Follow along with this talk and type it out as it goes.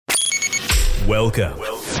Welcome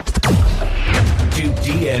to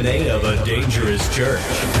DNA of a Dangerous Church.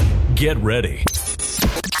 Get ready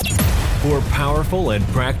for powerful and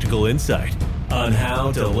practical insight on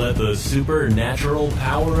how to let the supernatural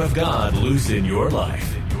power of God loose in your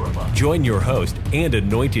life. Join your host and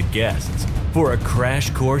anointed guests for a crash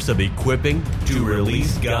course of equipping to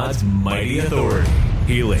release God's mighty authority,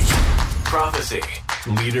 healing, prophecy,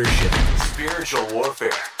 leadership, spiritual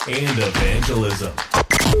warfare, and evangelism.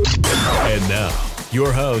 And now,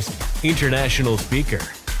 your host, international speaker,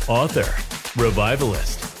 author,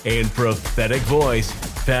 revivalist, and prophetic voice,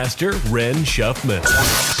 Pastor Ren Shuffman.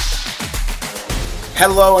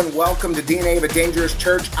 Hello and welcome to DNA of a Dangerous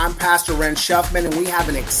Church. I'm Pastor Ren Shuffman, and we have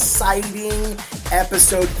an exciting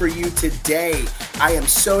episode for you today. I am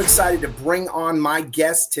so excited to bring on my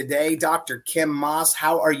guest today, Dr. Kim Maas.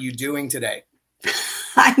 How are you doing today?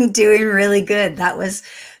 I'm doing really good. That was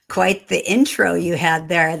quite the intro you had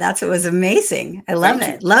there. It was amazing. I love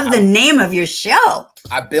it. Love the name of your show.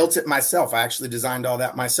 I built it myself. I actually designed all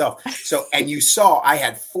that myself. So, and you saw I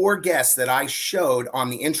had 4 guests that I showed on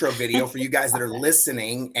the intro video for you guys that are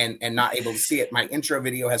listening and not able to see it. My intro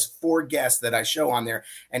video has 4 guests that I show on there,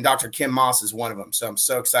 and Dr. Kim Maas is one of them. So I'm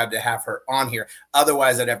so excited to have her on here.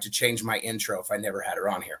 Otherwise, I'd have to change my intro if I never had her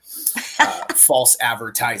on here. False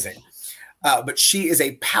advertising. But she is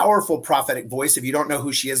a powerful prophetic voice. If you don't know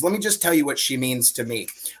who she is, let me just tell you what she means to me.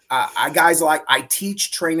 I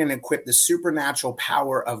teach, train, and equip the supernatural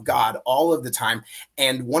power of God all of the time.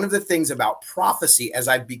 And one of the things about prophecy, as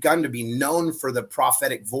I've begun to be known for the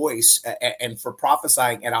prophetic voice and for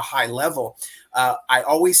prophesying at a high level, I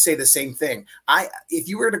always say the same thing. If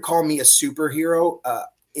you were to call me a superhero,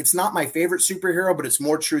 it's not my favorite superhero, but it's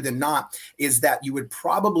more true than not, is that you would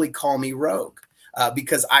probably call me rogue.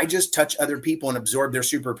 Because I just touch other people and absorb their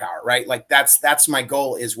superpower, right? Like that's my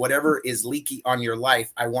goal, is whatever is leaky on your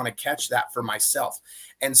life, I want to catch that for myself.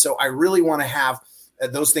 And so I really want to have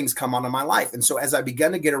those things come onto my life. And so as I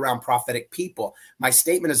begun to get around prophetic people, my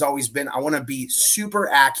statement has always been, I want to be super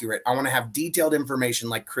accurate. I want to have detailed information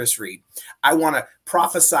like Chris Reed. I want to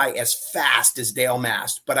prophesy as fast as Dale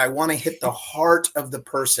Mast, but I want to hit the heart of the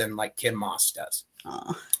person like Kim Maas does.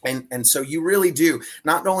 And so you really do.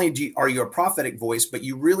 Not only are you a prophetic voice, but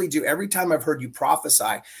you really do. Every time I've heard you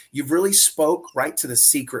prophesy, you've really spoke right to the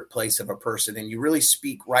secret place of a person, and you really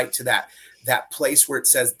speak right to that place where it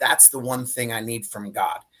says, that's the one thing I need from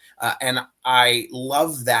God. And I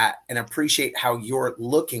love that and appreciate how you're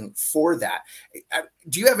looking for that.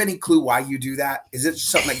 Do you have any clue why you do that? Is it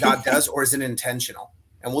something that God does, or is it intentional?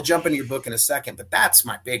 And we'll jump into your book in a second, but that's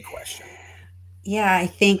my big question. Yeah, I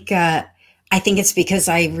think it's because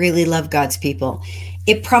I really love God's people.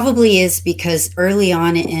 It probably is because early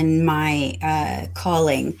on in my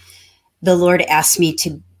calling, the Lord asked me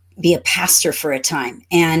to be a pastor for a time.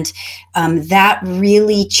 And that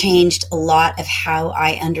really changed a lot of how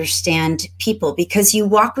I understand people, because you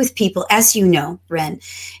walk with people, as you know, Ren,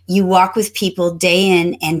 you walk with people day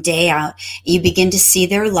in and day out. You begin to see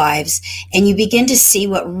their lives, and you begin to see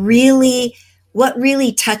what really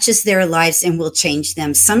touches their lives and will change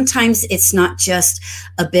them. Sometimes it's not just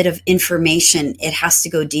a bit of information. It has to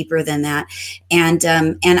go deeper than that.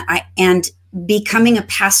 And becoming a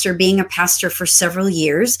pastor, being a pastor for several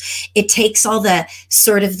years, it takes all the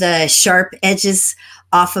sort of the sharp edges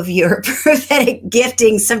off of your prophetic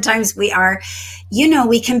gifting. Sometimes we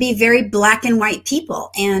can be very black and white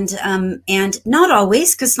people, and not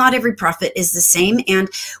always, because not every prophet is the same, and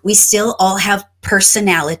we still all have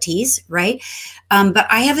personalities, right? But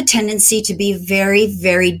I have a tendency to be very,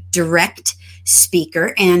 very direct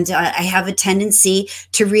speaker, and I have a tendency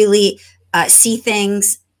to really see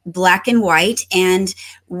things black and white. And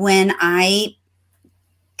when I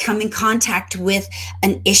come in contact with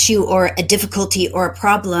an issue or a difficulty or a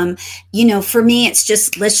problem, for me, it's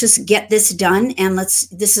just, let's just get this done, and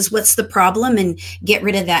this is what's the problem, and get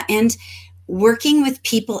rid of that. And working with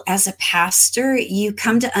people as a pastor, you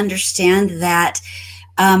come to understand that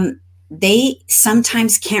they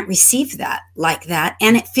sometimes can't receive that like that.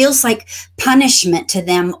 And it feels like punishment to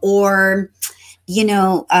them, or,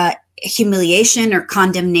 humiliation or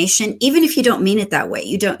condemnation, even if you don't mean it that way.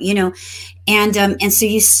 You don't, and so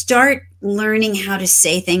you start learning how to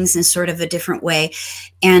say things in sort of a different way.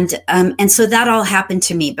 And so that all happened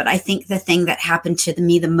to me. But I think the thing that happened to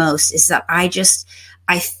me the most is that I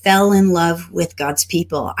fell in love with God's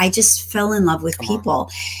people. I just fell in love with people.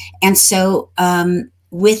 And so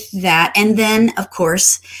with that, and then of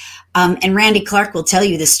course, and Randy Clark will tell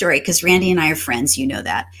you the story, because Randy and I are friends, you know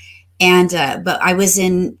that. And but I was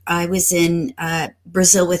in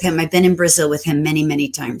Brazil with him. I've been in Brazil with him many, many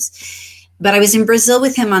times. But I was in Brazil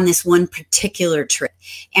with him on this one particular trip,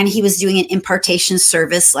 and he was doing an impartation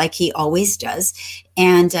service like he always does.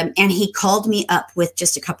 And he called me up with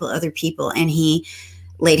just a couple other people, and he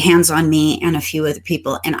laid hands on me and a few other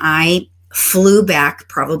people. And I flew back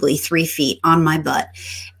probably 3 feet on my butt,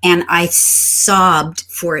 and I sobbed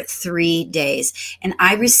for 3 days. And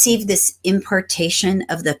I received this impartation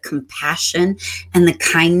of the compassion and the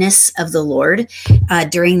kindness of the Lord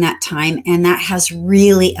during that time. And that has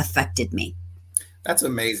really affected me. That's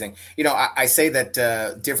amazing. I say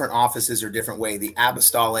that different offices are different way. The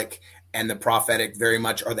apostolic and the prophetic very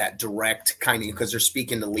much are that direct kind of, because they're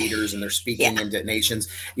speaking to leaders and they're speaking into nations,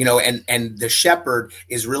 and the shepherd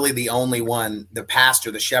is really the only one, the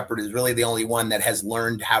pastor, the shepherd is really the only one that has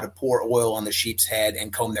learned how to pour oil on the sheep's head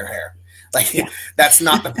and comb their hair. That's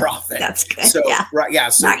not the prophet. That's good. So, right. Yeah.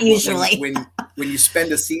 So not usually. When you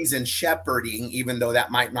spend a season shepherding, even though that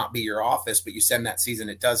might not be your office, but you spend that season,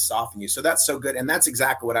 it does soften you. So that's so good. And that's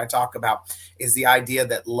exactly what I talk about, is the idea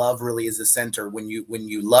that love really is the center. When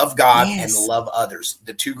you love God and love others,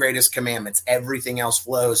 the two greatest commandments, everything else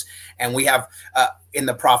flows. And we have, in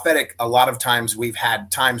the prophetic, a lot of times we've had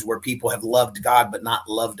times where people have loved God, but not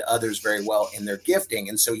loved others very well in their gifting.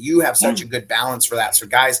 And so you have such a good balance for that. So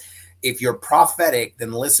guys, if you're prophetic,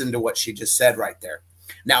 then listen to what she just said right there.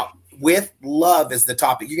 Now, with love as the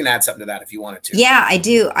topic, you can add something to that if you wanted to. Yeah, I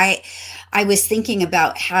do. I was thinking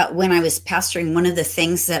about how, when I was pastoring, one of the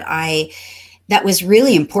things that was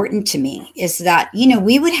really important to me is that,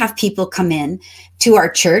 we would have people come in to our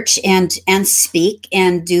church and speak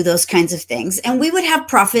and do those kinds of things. And we would have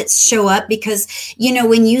prophets show up because,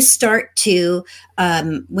 when you start to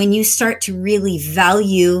really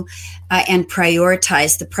value and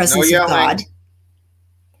prioritize the presence of God.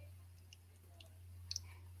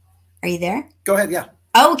 Are you there? Go ahead. Yeah.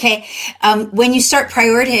 Oh, okay. When you start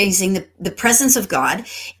prioritizing the presence of God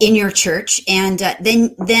in your church, and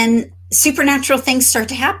then supernatural things start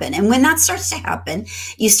to happen. And when that starts to happen,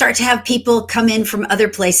 you start to have people come in from other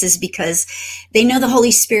places because they know the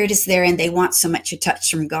Holy Spirit is there and they want so much a touch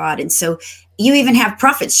from God. And so you even have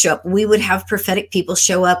prophets show up. We would have prophetic people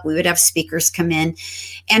show up. We would have speakers come in.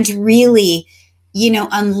 And really,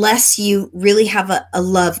 unless you really have a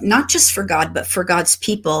love, not just for God, but for God's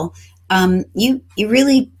people, you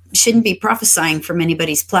really shouldn't be prophesying from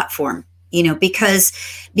anybody's platform, because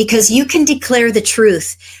you can declare the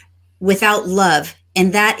truth without love.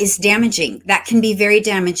 And that is damaging. That can be very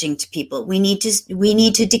damaging to people. We need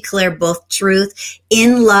to declare both truth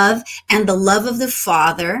in love and the love of the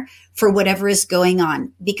Father for whatever is going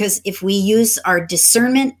on. Because if we use our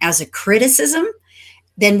discernment as a criticism,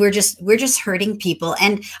 then we're just hurting people.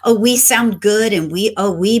 And we sound good, and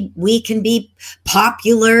we can be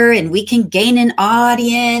popular, and we can gain an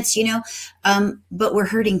audience, but we're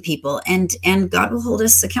hurting people, and God will hold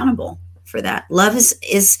us accountable for that. Love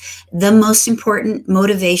is the most important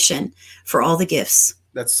motivation for all the gifts.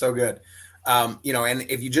 That's so good. And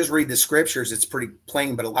if you just read the scriptures, it's pretty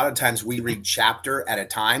plain, but a lot of times we read chapter at a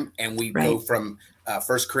time, and we go from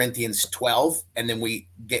 1 Corinthians 12, and then we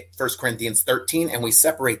get 1 Corinthians 13, and we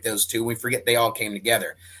separate those two. We forget they all came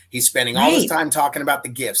together. He's spending all his time talking about the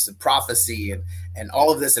gifts, the prophecy, and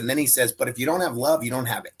all of this. And then he says, but if you don't have love, you don't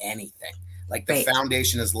have anything. Like the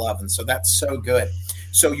foundation is love. And so that's so good.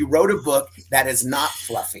 So you wrote a book that is not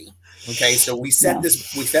fluffy. Okay. So we set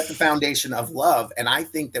the foundation of love. And I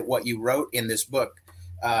think that what you wrote in this book,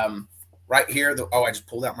 right here, I just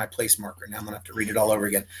pulled out my place marker. Now I'm going to have to read it all over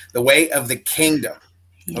again. The Way of the Kingdom.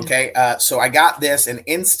 Yeah. Okay. So I got this, and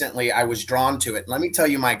instantly I was drawn to it. Let me tell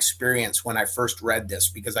you my experience when I first read this,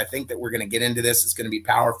 because I think that we're going to get into this. It's going to be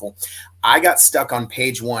powerful. I got stuck on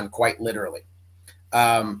page 1, quite literally.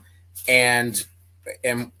 And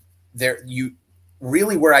there, you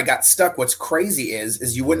really, where I got stuck, what's crazy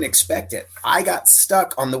is you wouldn't expect it. I got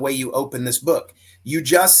stuck on the way you open this book. You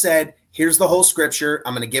just said, here's the whole scripture.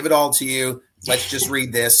 I'm going to give it all to you. Let's just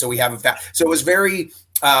read this. So we have so it was very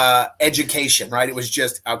education, right? It was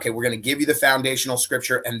just, okay, we're going to give you the foundational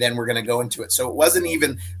scripture, and then we're going to go into it. So it wasn't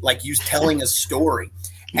even like you telling a story.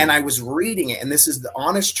 And I was reading it, and this is the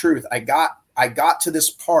honest truth. I got to this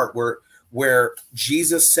part where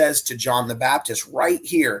Jesus says to John the Baptist right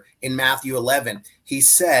here in Matthew 11, he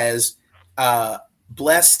says,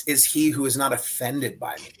 blessed is he who is not offended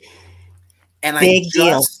by me. And Big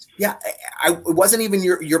deal. It wasn't even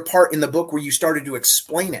your part in the book where you started to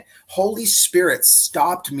explain it. Holy Spirit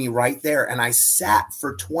stopped me right there. And I sat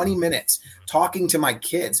for 20 minutes talking to my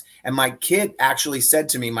kids. And my kid actually said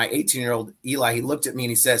to me, my 18-year-old Eli, he looked at me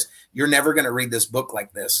and he says, you're never going to read this book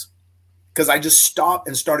like this. because I just stopped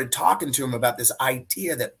and started talking to him about this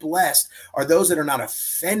idea that blessed are those that are not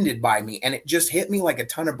offended by me. And it just hit me like a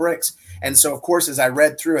ton of bricks. And so, of course, as I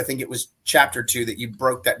read through, I think it was chapter 2 that you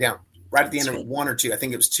broke that down right at the end of 1 or 2. I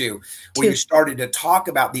think it was 2, where you started to talk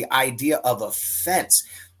about the idea of offense,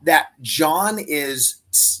 that John is,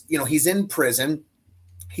 he's in prison.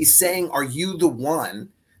 He's saying, are you the one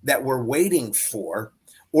that we're waiting for?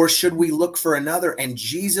 Or should we look for another? And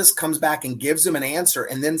Jesus comes back and gives him an answer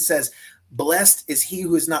and then says, blessed is he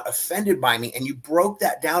who is not offended by me. And you broke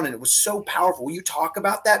that down, and it was so powerful. Will you talk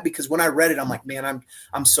about that? Because when I read it, I'm like, man,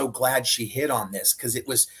 I'm so glad she hit on this, because it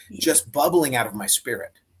was just bubbling out of my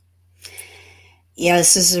spirit. Yeah,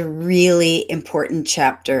 this is a really important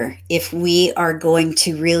chapter. If we are going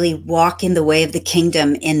to really walk in the way of the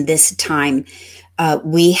kingdom in this time,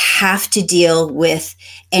 we have to deal with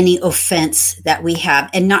any offense that we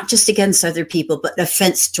have, and not just against other people, but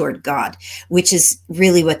offense toward God, which is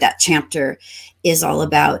really what that chapter is all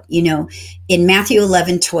about. In Matthew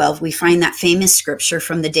 11:12, we find that famous scripture,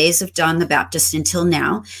 from the days of John the Baptist until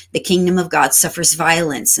now, the kingdom of God suffers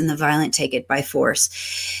violence, and the violent take it by force.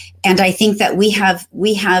 And I think that we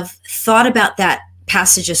have thought about that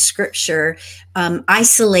passage of scripture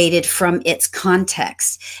isolated from its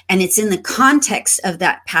context. And it's in the context of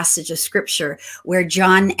that passage of scripture where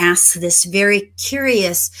John asks this very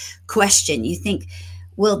curious question. You think,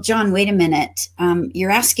 well, John, wait a minute.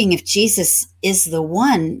 You're asking if Jesus is the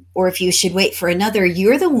one, or if you should wait for another.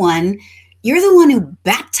 You're the one who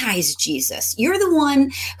baptized Jesus. You're the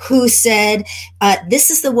one who said, this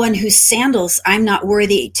is the one whose sandals I'm not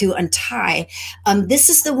worthy to untie. This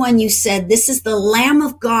is the one you said, this is the Lamb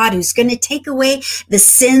of God who's going to take away the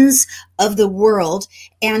sins of the world.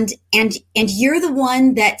 And you're the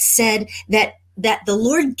one that said that the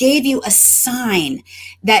Lord gave you a sign,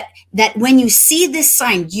 that when you see this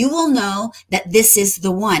sign, you will know that this is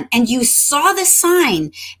the one. And you saw the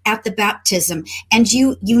sign at the baptism, and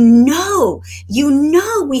you know,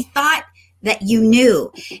 we thought that you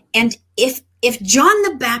knew. And if John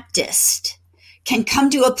the Baptist can come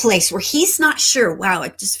to a place where he's not sure, wow, I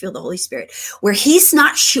just feel the Holy Spirit, where he's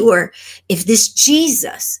not sure if this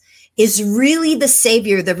Jesus is really the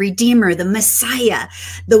Savior, the Redeemer, the Messiah,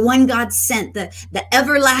 the one God sent, the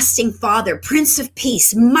everlasting Father, Prince of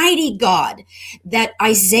Peace, mighty God that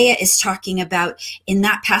Isaiah is talking about in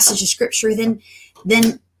that passage of scripture,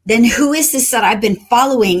 then who is this that I've been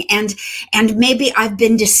following? And maybe I've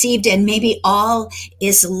been deceived, and maybe all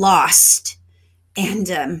is lost.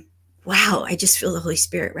 And wow, I just feel the Holy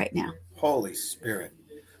Spirit right now. Holy Spirit.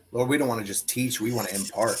 Lord, we don't want to just teach, we want to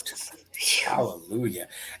impart. Hallelujah.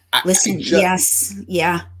 Listen, yes.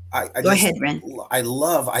 Yeah. Go ahead, Ren. I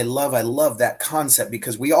love that concept,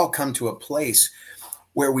 because we all come to a place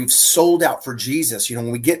where we've sold out for Jesus.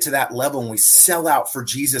 When we get to that level and we sell out for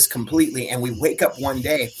Jesus completely, and we wake up one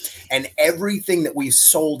day and everything that we've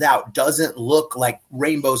sold out doesn't look like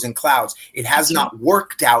rainbows and clouds. It has not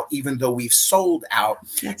worked out, even though we've sold out.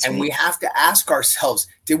 We have to ask ourselves,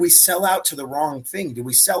 did we sell out to the wrong thing? Did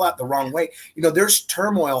we sell out the wrong way? There's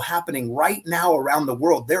turmoil happening right now around the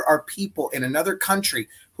world. There are people in another country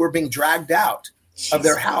who are being dragged out of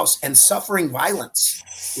their house and suffering violence,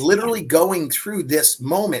 literally going through this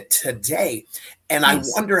moment today. And I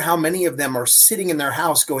wonder how many of them are sitting in their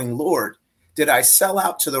house going, Lord, did I sell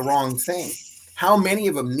out to the wrong thing? How many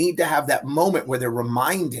of them need to have that moment where they're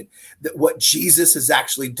reminded that what Jesus has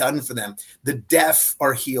actually done for them? The deaf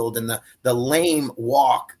are healed, and the lame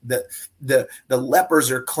walk, the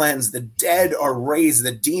lepers are cleansed, the dead are raised,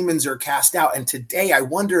 the demons are cast out. And today I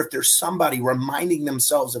wonder if there's somebody reminding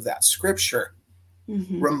themselves of that scripture.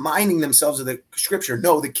 Reminding themselves of the scripture.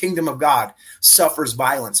 No, the kingdom of God suffers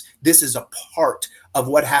violence. This is a part of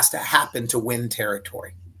what has to happen to win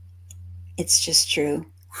territory. It's just true.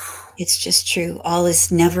 It's just true. All is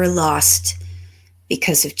never lost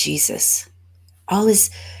because of Jesus. All is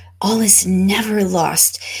never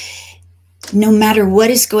lost. No matter what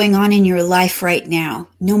is going on in your life right now,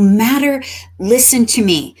 listen to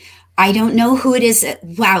me. I don't know who it is.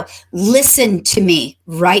 Listen to me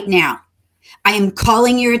right now. I am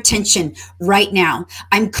calling your attention right now.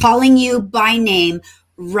 I'm calling you by name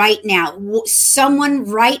right now. Someone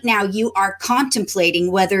right now, you are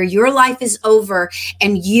contemplating whether your life is over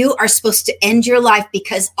and you are supposed to end your life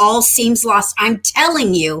because all seems lost. I'm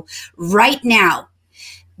telling you right now,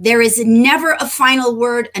 there is never a final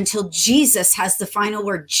word until Jesus has the final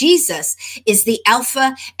word. Jesus is the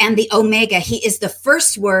Alpha and the Omega. He is the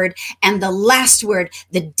first word and the last word.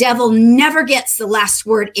 The devil never gets the last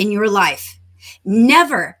word in your life.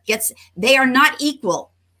 Never gets. They are not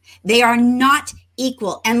equal. They are not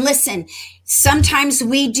equal. And listen, Sometimes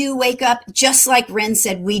we do wake up, just like Ren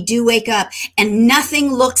said, we do wake up and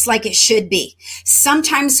nothing looks like it should be.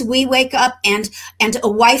 Sometimes we wake up and a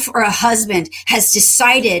wife or a husband has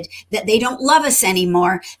decided that they don't love us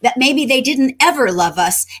anymore, that maybe they didn't ever love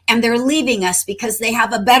us and they're leaving us because they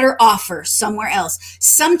have a better offer somewhere else.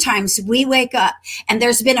 Sometimes we wake up and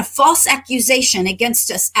there's been a false accusation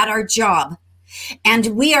against us at our job, and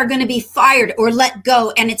we are going to be fired or let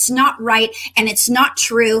go, and it's not right, and it's not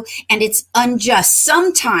true, and it's unjust.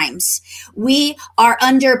 Sometimes we are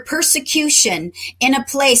under persecution in a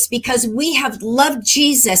place because we have loved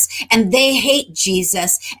Jesus and they hate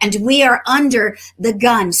Jesus, and we are under the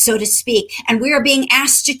gun, so to speak, and we are being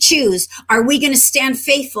asked to choose. Are we going to stand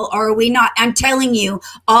faithful or are we not? I'm telling you,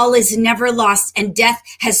 all is never lost, and death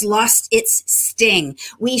has lost its sting.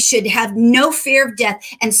 We should have no fear of death,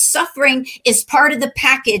 and suffering is part of the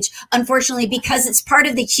package, unfortunately, because it's part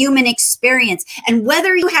of the human experience. And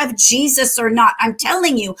whether you have Jesus or not, I'm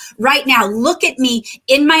telling you right now, look at me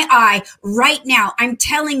in my eye right now. I'm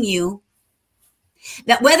telling you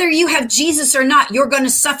that whether you have Jesus or not, you're going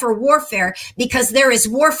to suffer warfare, because there is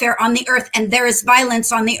warfare on the earth and there is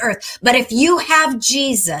violence on the earth. But if you have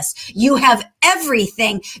Jesus, you have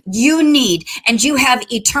everything you need, and you have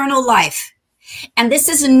eternal life. And this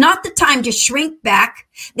is not the time to shrink back.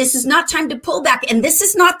 This is not time to pull back. And this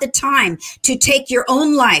is not the time to take your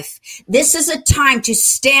own life. This is a time to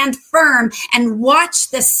stand firm and watch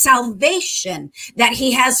the salvation that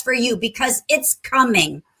he has for you, because it's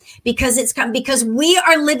coming. Because we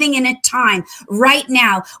are living in a time right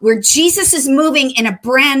now where Jesus is moving in a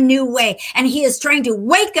brand new way, and he is trying to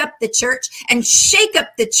wake up the church and shake up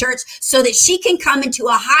the church so that she can come into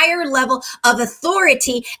a higher level of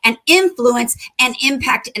authority and influence and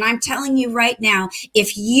impact. And I'm telling you right now,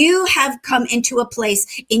 if you have come into a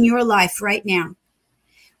place in your life right now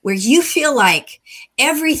where you feel like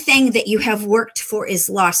everything that you have worked for is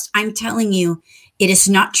lost, I'm telling you, it is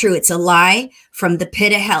not true. It's a lie from the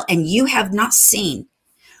pit of hell. And you have not seen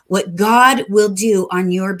what God will do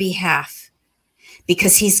on your behalf,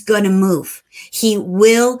 because he's going to move. He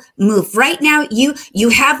will move. Right now, you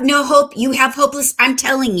have no hope. You have hopeless. I'm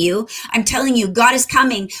telling you, God is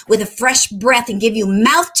coming with a fresh breath and give you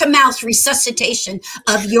mouth to mouth resuscitation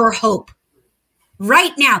of your hope.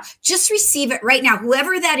 Right now, just receive it right now.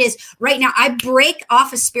 Whoever that is right now, I break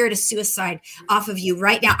off a spirit of suicide off of you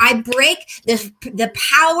right now. I break the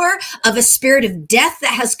power of a spirit of death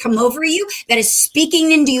that has come over you, that is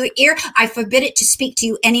speaking into your ear. I forbid it to speak to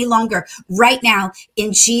you any longer right now.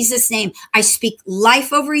 In Jesus' name, I speak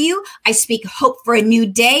life over you. I speak hope for a new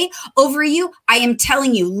day over you. I am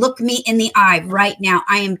telling you, look me in the eye right now.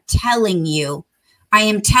 I am telling you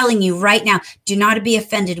right now, do not be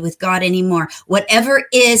offended with God anymore. Whatever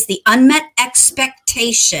is the unmet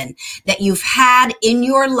expectation that you've had in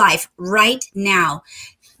your life right now,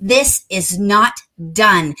 this is not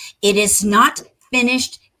done. It is not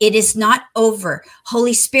finished. It is not over.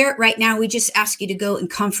 Holy Spirit, right now, we just ask you to go and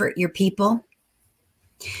comfort your people.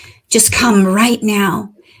 Just come right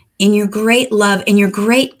now. In your great love, in your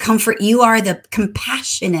great comfort, you are the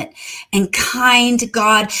compassionate and kind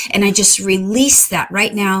God. And I just release that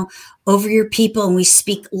right now over your people. And we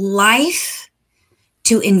speak life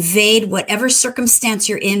to invade whatever circumstance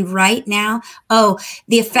you're in right now. Oh,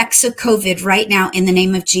 the effects of COVID right now, in the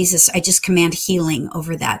name of Jesus, I just command healing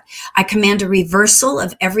over that. I command a reversal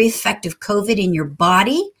of every effect of COVID in your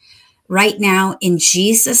body right now, in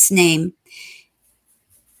Jesus' name.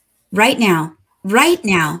 Right now,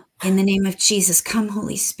 in the name of Jesus, come,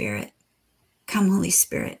 Holy Spirit. Come, Holy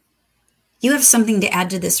Spirit. You have something to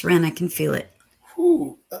add to this, Ren. I can feel it.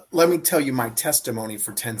 Ooh, let me tell you my testimony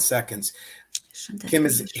for 10 seconds. Kim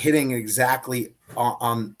is hitting exactly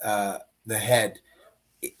on the head.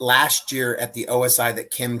 Last year at the OSI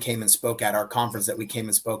that Kim came and spoke at, our conference that we came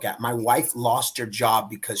and spoke at, my wife lost her job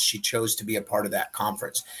because she chose to be a part of that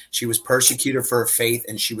conference. She was persecuted for her faith,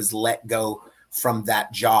 and she was let go from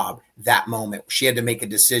that job that moment. She had to make a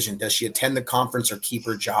decision. Does she attend the conference or keep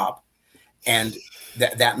her job? And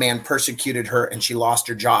that man persecuted her, and she lost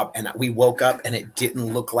her job. And we woke up and it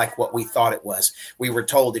didn't look like what we thought it was. We were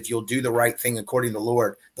told, if you'll do the right thing according to the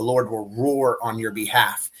Lord will roar on your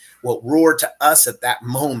behalf. What roared to us at that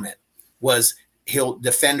moment was, he'll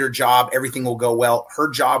defend her job. Everything will go well. Her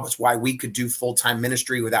job was why we could do full-time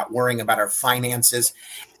ministry without worrying about our finances.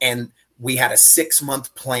 And we had a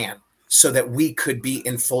 6-month plan. so that we could be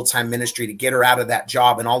in full-time ministry to get her out of that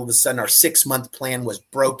job. And all of a sudden our 6-month plan was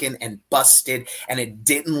broken and busted, and it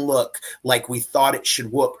didn't look like we thought it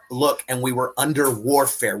should look. And we were under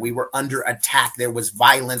warfare. We were under attack. There was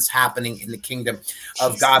violence happening in the kingdom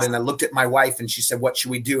of God. And I looked at my wife and she said, what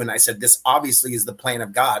should we do? And I said, this obviously is the plan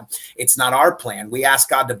of God. It's not our plan. We asked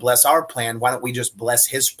God to bless our plan. Why don't we just bless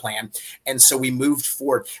his plan? And so we moved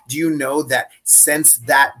forward. Do you know that since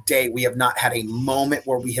that day, we have not had a moment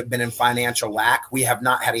where we have been in financial lack? We have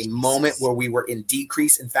not had a moment where we were in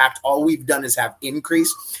decrease. In fact, all we've done is have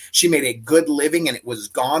increase. She made a good living and it was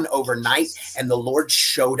gone overnight. And the Lord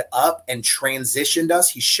showed up and transitioned us.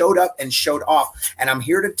 He showed up and showed off. And I'm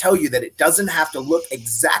here to tell you that it doesn't have to look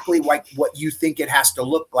exactly like what you think it has to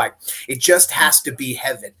look like. It just has to be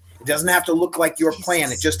heaven. It doesn't have to look like your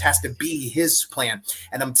plan. It just has to be his plan.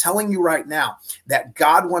 And I'm telling you right now that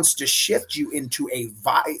God wants to shift you into a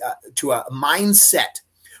mindset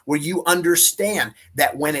where you understand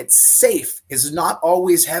that when it's safe is not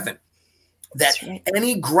always heaven. That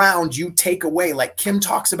any ground you take away, like Kim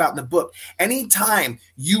talks about in the book, anytime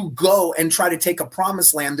you go and try to take a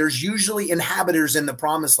promised land, there's usually inhabitants in the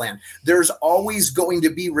promised land. There's always going to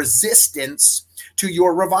be resistance to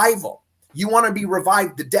your revival. You want to be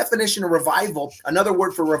revived. The definition of revival, another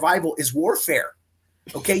word for revival, is warfare.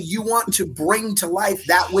 Okay, you want to bring to life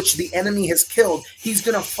that which the enemy has killed. He's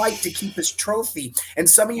going to fight to keep his trophy. And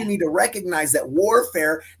some of you need to recognize that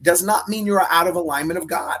warfare does not mean you're out of alignment of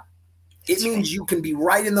God. It means you can be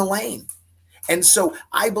right in the lane. And so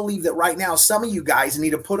I believe that right now, some of you guys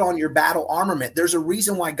need to put on your battle armament. There's a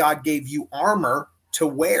reason why God gave you armor to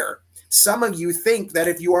wear. Some of you think that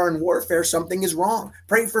if you are in warfare, something is wrong.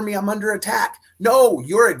 Pray for me, I'm under attack. No,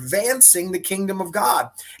 you're advancing the kingdom of God.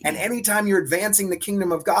 And anytime you're advancing the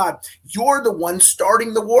kingdom of God, you're the one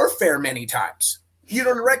starting the warfare many times. You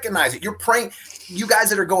don't recognize it. You're praying. You guys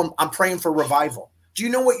that are going, I'm praying for revival. Do you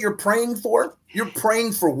know what you're praying for? You're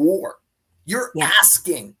praying for war. You're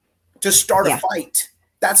asking to start a fight.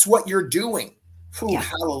 That's what you're doing. Ooh,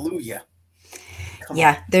 hallelujah. Come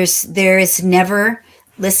on. There is never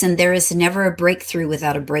a breakthrough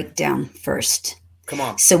without a breakdown first. Come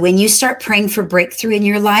on. So when you start praying for breakthrough in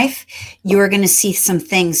your life, you are going to see some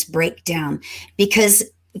things break down, because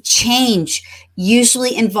change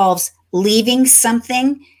usually involves leaving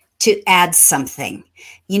something to add something.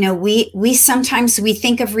 You know, we sometimes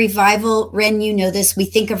think of revival, Ren, you know this, we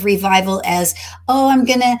think of revival as, oh, I'm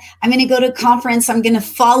going to go to a conference. I'm going to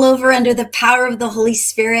fall over under the power of the Holy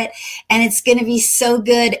Spirit, and it's going to be so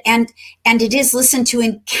good. And it is, listen, to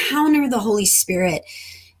encounter the Holy Spirit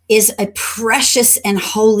is a precious and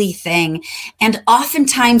holy thing. And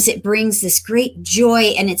oftentimes it brings this great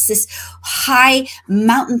joy, and it's this high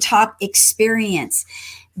mountaintop experience.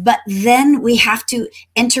 But then we have to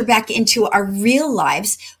enter back into our real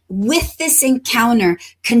lives with this encounter,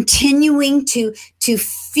 continuing to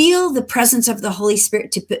feel the presence of the Holy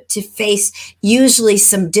Spirit, to face usually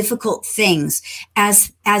some difficult things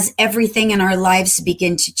as everything in our lives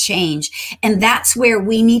begin to change. And that's where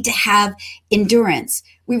we need to have endurance.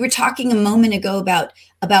 We were talking a moment ago about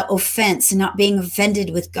offense and not being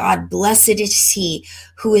offended with God. Blessed is he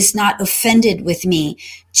who is not offended with me,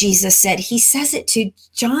 Jesus said. He says it to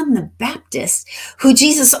John the Baptist, who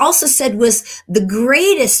Jesus also said was the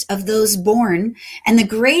greatest of those born and the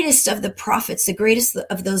greatest of the prophets, the greatest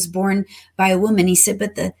of those born by a woman. He said,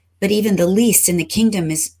 but even the least in the kingdom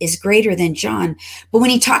is greater than John. But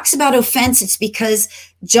when he talks about offense, it's because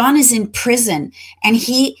John is in prison, and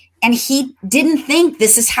he didn't think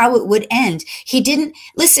this is how it would end. He didn't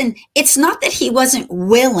listen. It's not that he wasn't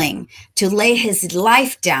willing to lay his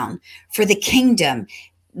life down for the kingdom.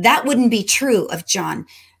 That wouldn't be true of John.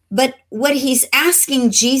 But what he's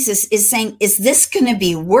asking Jesus is saying, is this going to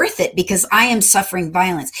be worth it? Because I am suffering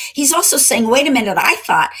violence. He's also saying, wait a minute, I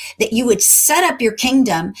thought that you would set up your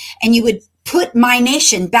kingdom and you would put my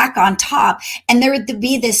nation back on top, and there would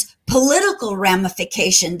be this political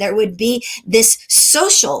ramification. There would be this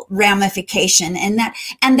social ramification, and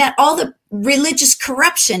that all the religious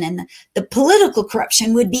corruption and the political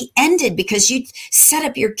corruption would be ended because you set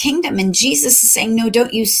up your kingdom. And Jesus is saying, no,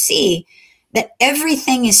 don't you see that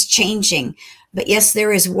everything is changing? But yes,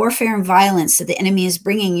 there is warfare and violence that the enemy is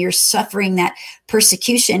bringing. You're suffering that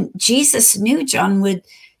persecution. Jesus knew John would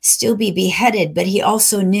still be beheaded, but he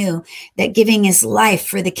also knew that giving his life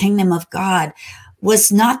for the kingdom of God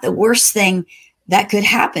was not the worst thing that could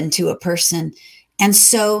happen to a person. And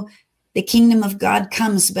so the kingdom of God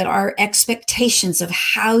comes, but our expectations of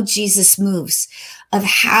how Jesus moves, of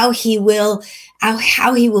how he will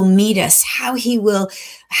meet us, how he will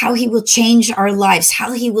change our lives,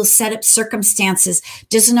 how he will set up circumstances,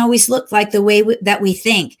 doesn't always look like the way that we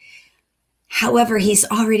think. However, he's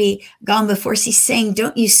already gone before us. He's saying,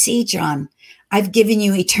 don't you see, John? I've given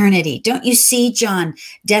you eternity. Don't you see, John?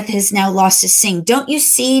 Death has now lost its sting. Don't you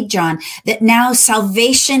see, John, that now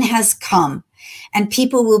salvation has come and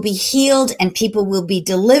people will be healed and people will be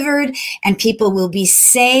delivered and people will be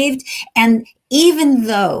saved. And even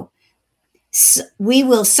though we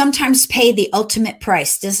will sometimes pay the ultimate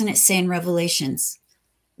price, doesn't it say in Revelations,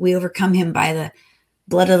 we overcome him by the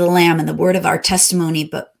blood of the Lamb and the word of our testimony,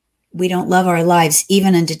 but we don't love our lives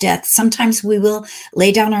even unto death. Sometimes we will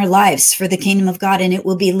lay down our lives for the kingdom of God, and it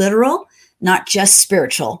will be literal, not just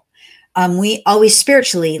spiritual. We always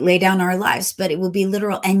spiritually lay down our lives, but it will be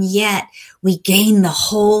literal. And yet we gain the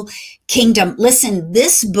whole kingdom. Listen,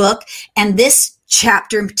 this book and this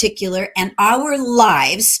chapter in particular and our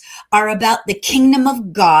lives are about the kingdom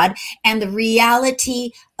of God and the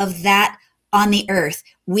reality of that on the earth.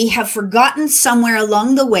 We have forgotten somewhere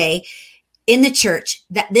along the way in the church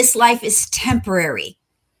that this life is temporary.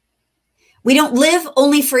 We don't live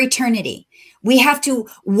only for eternity. We have to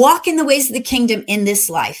walk in the ways of the kingdom in this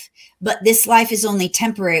life, but this life is only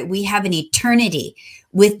temporary. We have an eternity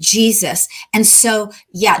with Jesus. And so,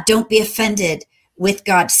 don't be offended with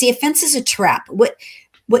God. See, offense is a trap. What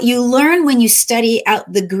you learn when you study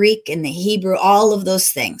out the Greek and the Hebrew, all of those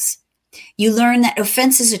things, you learn that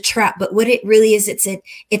offense is a trap, but what it really is, it's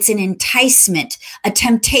an enticement, a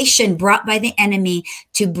temptation brought by the enemy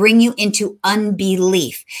to bring you into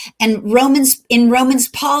unbelief. And in Romans,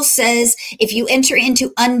 Paul says, if you enter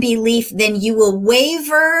into unbelief, then you will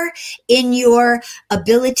waver in your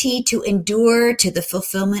ability to endure to the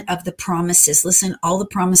fulfillment of the promises. Listen, all the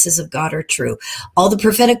promises of God are true. All the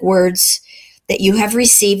prophetic words that you have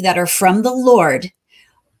received that are from the Lord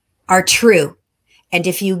are true. And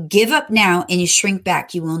if you give up now and you shrink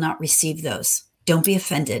back, you will not receive those. Don't be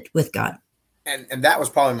offended with God. And that was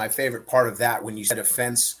probably my favorite part of that when you said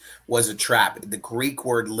offense was a trap. The Greek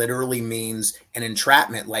word literally means an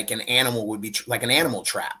entrapment, like an animal would be like an animal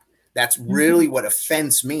trap. That's really what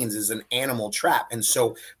offense means, is an animal trap. And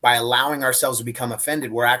so by allowing ourselves to become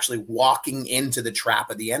offended, we're actually walking into the trap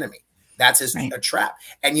of the enemy. That's a trap.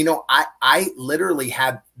 And, I literally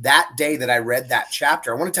had that day that I read that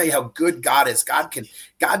chapter. I want to tell you how good God is.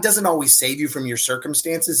 God doesn't always save you from your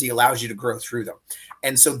circumstances. He allows you to grow through them.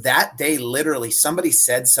 And so that day, literally, somebody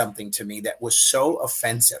said something to me that was so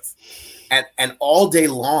offensive. And all day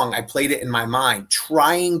long, I played it in my mind,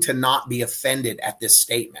 trying to not be offended at this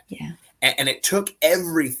statement. Yeah. And it took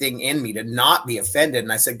everything in me to not be offended.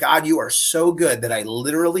 And I said, God, you are so good that I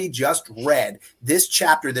literally just read this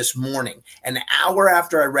chapter this morning. An hour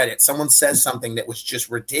after I read it, someone says something that was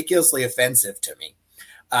just ridiculously offensive to me.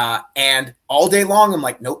 And all day long, I'm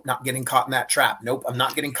like, nope, not getting caught in that trap. Nope, I'm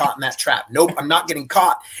not getting caught in that trap. Nope, I'm not getting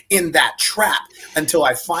caught in that trap, until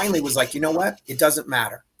I finally was like, you know what? It doesn't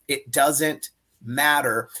matter. It doesn't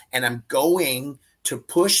matter. And I'm going to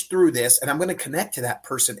push through this, and I'm going to connect to that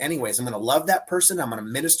person anyways. I'm going to love that person. I'm going to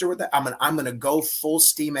minister with that. I'm going to go full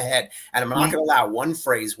steam ahead, and I'm not going to allow one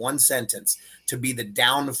phrase, one sentence to be the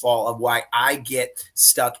downfall of why I get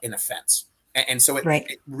stuck in offense. And so it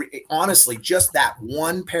honestly, just that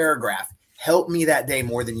one paragraph helped me that day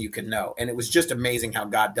more than you can know. And it was just amazing how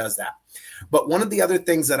God does that. But one of the other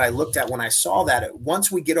things that I looked at when I saw that,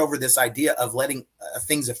 once we get over this idea of letting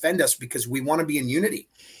things offend us, because we want to be in unity,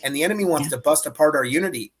 and the enemy wants to bust apart our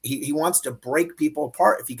unity. He wants to break people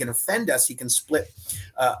apart. If he can offend us, he can split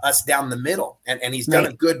us down the middle. And he's done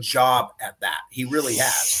a good job at that. He really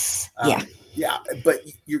has. But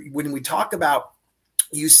when we talk about,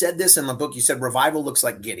 you said this in the book, you said revival looks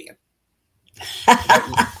like Gideon.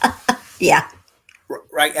 Yeah.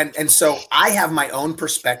 Right. And so I have my own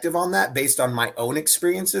perspective on that based on my own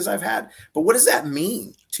experiences I've had. But what does that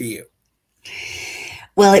mean to you?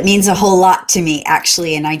 Well, it means a whole lot to me,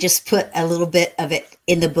 actually. And I just put a little bit of it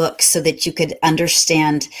in the book so that you could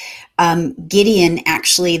understand. Gideon,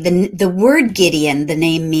 actually, the word Gideon, the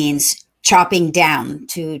name means chopping down,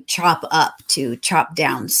 to chop up, to chop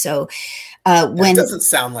down. So when that doesn't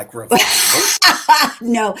sound like revival.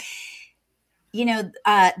 No.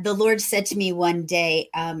 The Lord said to me one day,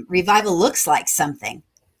 revival looks like something.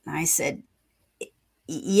 And I said,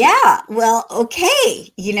 yeah, well,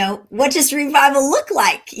 okay. What does revival look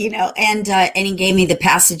like? And he gave me the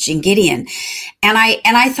passage in Gideon. And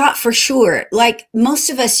I thought for sure, like most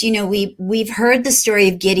of us, we've heard the story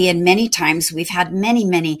of Gideon many times. We've had many,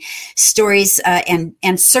 many stories,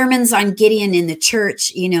 and sermons on Gideon in the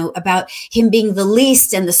church, about him being the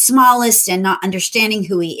least and the smallest and not understanding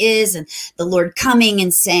who he is, and the Lord coming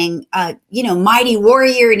and saying, mighty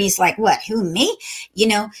warrior. And he's like, what, who, me?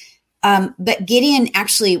 But Gideon,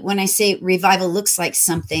 actually, when I say revival looks like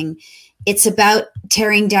something, it's about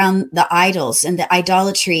tearing down the idols and the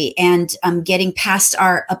idolatry and getting past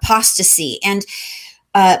our apostasy. And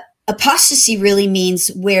apostasy really means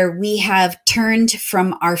where we have turned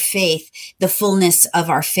from our faith, the fullness of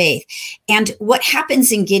our faith. And what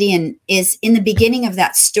happens in Gideon is, in the beginning of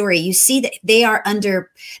that story, you see that they are under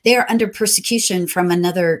persecution from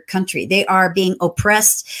another country. They are being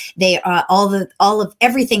oppressed. They are all of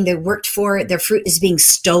everything they worked for, their fruit is being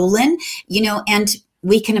stolen, and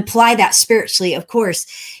we can apply that spiritually, of course.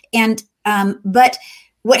 And but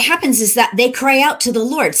what happens is that they cry out to the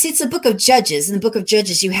Lord. See, it's a book of Judges. In the book of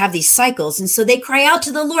Judges, you have these cycles. And so they cry out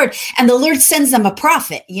to the Lord, and the Lord sends them a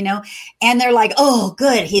prophet, and they're like, oh,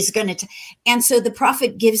 good, he's going to. And so the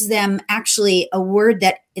prophet gives them actually a word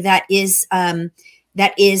that is in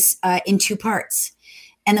two parts.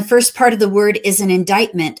 And the first part of the word is an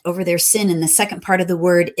indictment over their sin. And the second part of the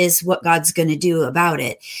word is what God's going to do about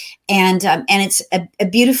it. And it's a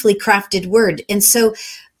beautifully crafted word. And so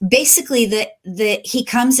basically he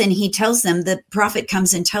comes and he tells them, the prophet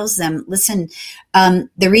comes and tells them, listen,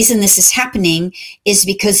 the reason this is happening is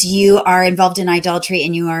because you are involved in idolatry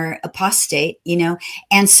and you are apostate,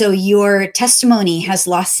 and so your testimony has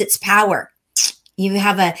lost its power. You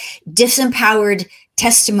have a disempowered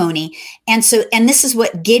testimony. And this is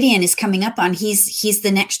what Gideon is coming up on. He's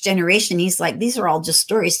the next generation. He's like, these are all just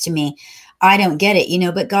stories to me. I don't get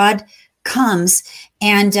it, but God comes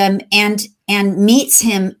and meets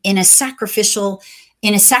him in a sacrifice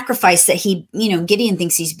that Gideon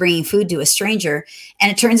thinks he's bringing food to a stranger.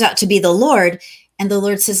 And it turns out to be the Lord. And the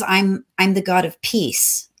Lord says, I'm the God of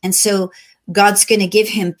peace. And so God's going to give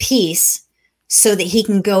him peace so that he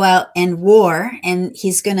can go out and war. And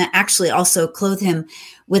he's going to actually also clothe him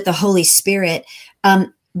with the Holy Spirit.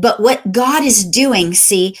 But what God is doing,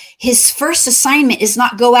 see, his first assignment is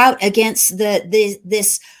not go out against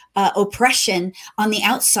this oppression on the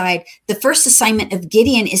outside. The first assignment of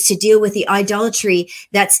Gideon is to deal with the idolatry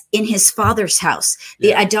that's in his father's house,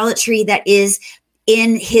 the idolatry that is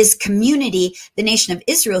in his community, the nation of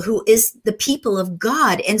Israel, who is the people of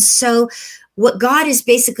God. And so what God is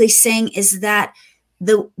basically saying is that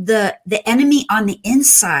the enemy on the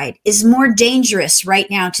inside is more dangerous right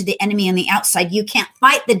now to the enemy on the outside. You can't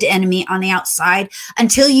fight the enemy on the outside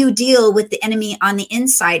until you deal with the enemy on the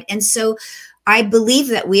inside. And so I believe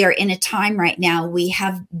that we are in a time right now, we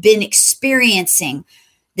have been experiencing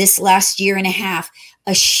this last year and a half,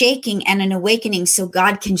 a shaking and an awakening, so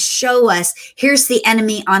God can show us, here's the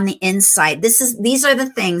enemy on the inside. These are the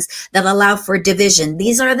things that allow for division.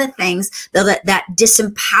 These are the things that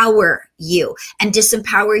disempower you and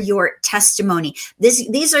disempower your testimony.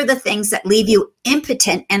 These are the things that leave you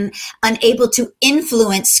impotent and unable to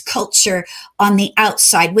influence culture on the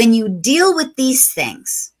outside. When you deal with these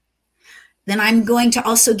things, then I'm going to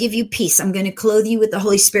also give you peace. I'm going to clothe you with the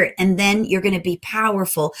Holy Spirit. And then you're going to be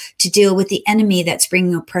powerful to deal with the enemy that's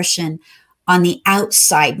bringing oppression on the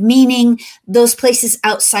outside, meaning those places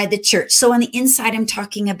outside the church. So on the inside, I'm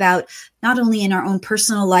talking about not only in our own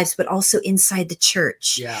personal lives, but also inside the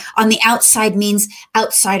church. Yeah. On the outside means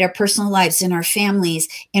outside our personal lives, in our families,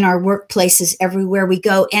 in our workplaces, everywhere we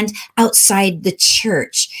go, and outside the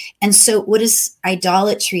church. And so what does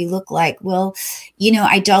idolatry look like? Well,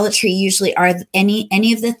 idolatry usually are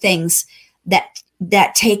any of the things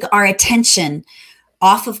that take our attention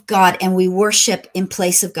off of God and we worship in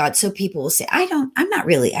place of God. So people will say, I'm not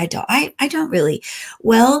really idol. I don't really.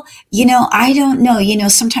 Well, I don't know.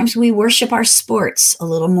 Sometimes we worship our sports a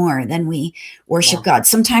little more than we worship God.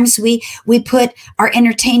 Sometimes we put our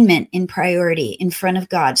entertainment in priority in front of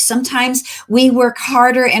God. Sometimes we work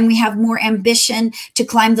harder and we have more ambition to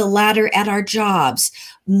climb the ladder at our jobs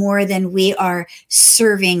more than we are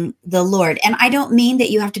serving the Lord. And I don't mean that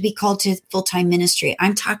you have to be called to full-time ministry.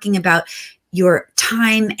 I'm talking about your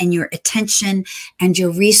time and your attention and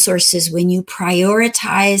your resources when you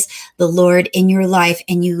prioritize the Lord in your life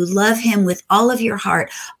and you love him with all of your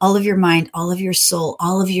heart, all of your mind, all of your soul,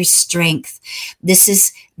 all of your strength. This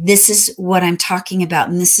is what I'm talking about.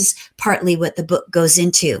 And this is partly what the book goes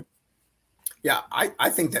into. Yeah, I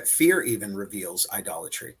think that fear even reveals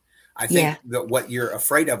idolatry. I think that what you're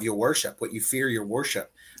afraid of, you'll worship. What you fear, you'll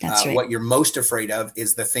worship. That's right. What you're most afraid of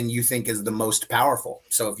is the thing you think is the most powerful.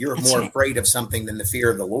 So if you're more afraid of something than the fear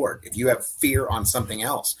of the Lord, if you have fear on something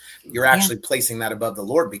else, you're actually placing that above the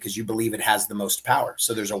Lord because you believe it has the most power.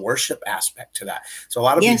 So there's a worship aspect to that. So a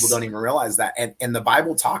lot of people don't even realize that. And the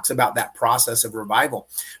Bible talks about that process of revival.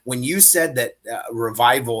 When you said that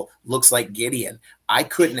revival looks like Gideon, I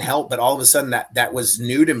couldn't help, but all of a sudden that was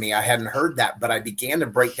new to me. I hadn't heard that, but I began to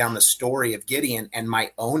break down the story of Gideon and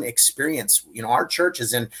my own experience. Our church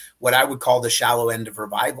is in what I would call the shallow end of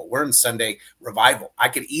revival. We're in Sunday revival. I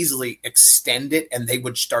could easily extend it and they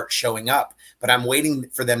would start showing up, but I'm waiting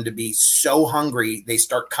for them to be so hungry they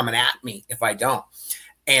start coming at me if I don't.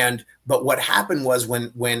 But what happened was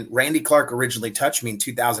when Randy Clark originally touched me in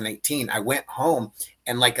 2018, I went home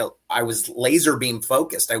and I was laser beam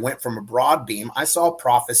focused. I went from a broad beam. I saw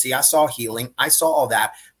prophecy. I saw healing. I saw all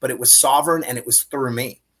that, but it was sovereign and it was through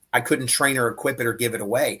me. I couldn't train or equip it or give it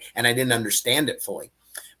away. And I didn't understand it fully.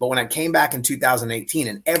 But when I came back in 2018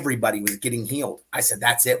 and everybody was getting healed, I said,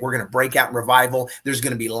 that's it. We're going to break out in revival. There's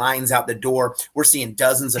going to be lines out the door. We're seeing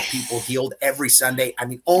dozens of people healed every Sunday. I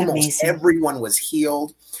mean, almost everyone was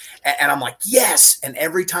healed. And I'm like, yes. And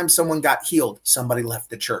every time someone got healed, somebody left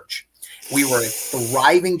the church. We were a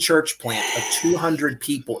thriving church plant of 200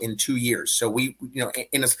 people in 2 years. So we,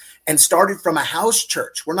 and started from a house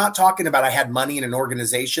church. We're not talking about I had money in an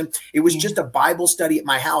organization. It was just a Bible study at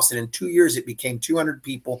my house. And in 2 years, it became 200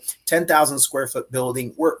 people, 10,000 square foot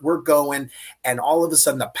building. We're going. And all of a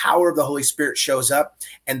sudden, the power of the Holy Spirit shows up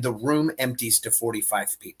and the room empties to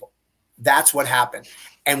 45 people. That's what happened.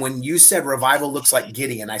 And when you said revival looks like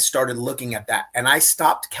Gideon, I started looking at that and I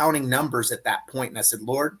stopped counting numbers at that point. And I said,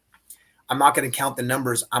 Lord, I'm not going to count the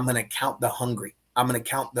numbers. I'm going to count the hungry. I'm going to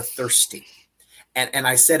count the thirsty. And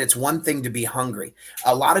I said, it's one thing to be hungry.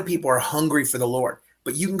 A lot of people are hungry for the Lord,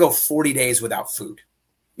 but you can go 40 days without food.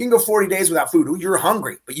 You can go 40 days without food. You're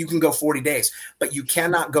hungry, but you can go 40 days, but you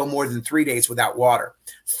cannot go more than 3 days without water.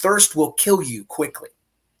 Thirst will kill you quickly.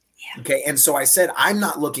 Yeah. Okay. And so I said, I'm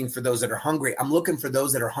not looking for those that are hungry. I'm looking for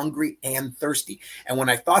those that are hungry and thirsty. And when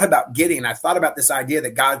I thought about Gideon, I thought about this idea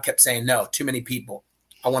that God kept saying, no, too many people.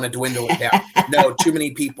 I want to dwindle it down. No, too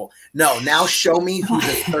many people. No, now show me who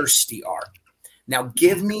the thirsty are. Now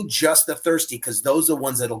give me just the thirsty, because those are the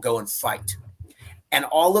ones that'll go and fight. And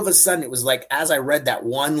all of a sudden, it was like, as I read that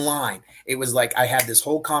one line, it was like I had this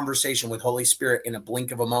whole conversation with Holy Spirit in a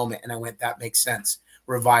blink of a moment. And I went, that makes sense.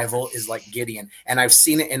 Revival is like Gideon. And I've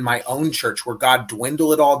seen it in my own church where God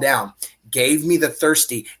dwindled it all down, gave me the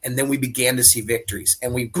thirsty, and then we began to see victories,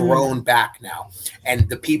 and we've grown back now. And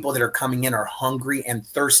the people that are coming in are hungry and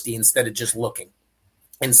thirsty instead of just looking,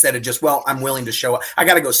 instead of just, well, I'm willing to show up. I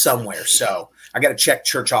got to go somewhere. So I got to check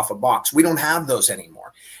church off a box. We don't have those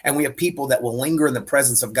anymore. And we have people that will linger in the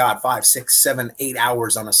presence of God 5, 6, 7, 8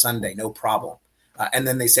 hours on a Sunday. No problem. And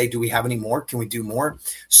then they say, do we have any more? Can we do more?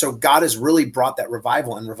 So God has really brought that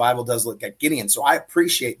revival, and revival does look like Gideon. So I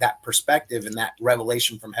appreciate that perspective and that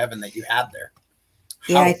revelation from heaven that you had there.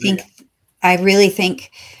 Yeah, I really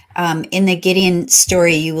think in the Gideon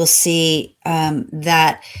story, you will see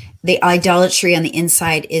that the idolatry on the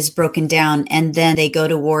inside is broken down, and then they go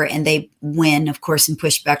to war and they win, of course, and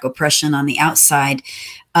push back oppression on the outside.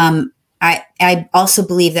 I also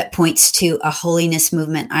believe that points to a holiness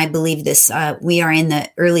movement. I believe this. We are in the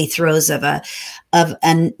early throes of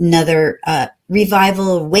another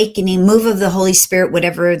revival, awakening, move of the Holy Spirit,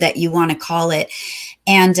 whatever that you want to call it,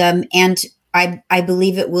 and I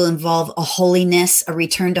believe it will involve a holiness, a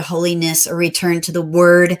return to holiness, a return to the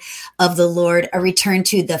word of the Lord, a return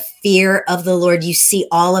to the fear of the Lord. You see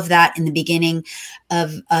all of that in the beginning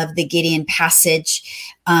of the Gideon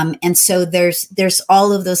passage. And so there's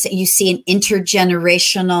all of those. You see an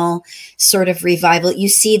intergenerational sort of revival. You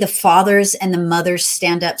see the fathers and the mothers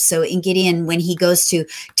stand up. So in Gideon, when he goes to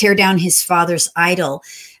tear down his father's idol,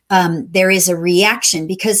 there is a reaction,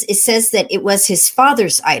 because it says that it was his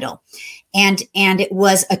father's idol. And it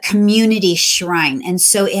was a community shrine. And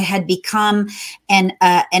so it had become an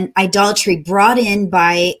idolatry brought in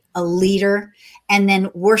by a leader and then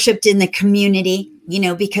worshiped in the community,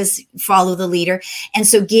 because follow the leader. And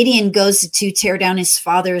so Gideon goes to tear down his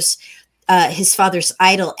father's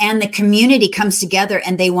idol, and the community comes together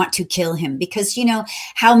and they want to kill him, because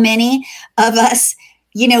how many of us,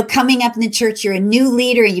 coming up in the church, you're a new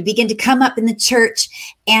leader and you begin to come up in the church,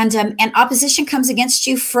 and opposition comes against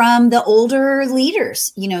you from the older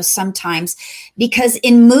leaders, sometimes, because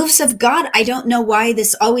in moves of God, I don't know why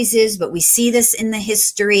this always is, but we see this in the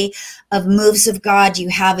history of moves of God. You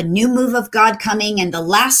have a new move of God coming, and the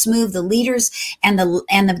last move, the leaders and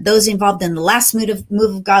those involved in the last move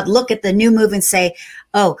of God look at the new move and say,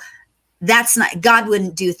 oh, that's not, God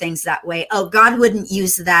wouldn't do things that way. Oh, God wouldn't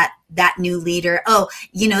use that new leader. Oh,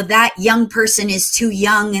 that young person is too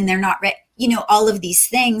young and they're not ready. All of these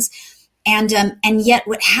things. And yet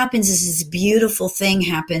what happens is this beautiful thing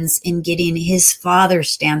happens in Gideon. His father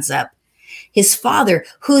stands up. His father,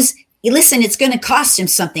 who's Listen, it's going to cost him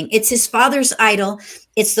something. It's his father's idol.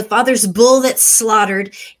 It's the father's bull that's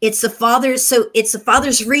slaughtered. It's the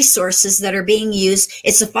father's resources that are being used.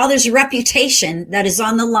 It's the father's reputation that is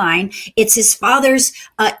on the line. It's his father's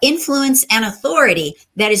influence and authority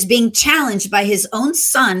that is being challenged by his own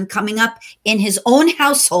son coming up in his own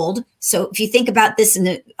household. So if you think about this in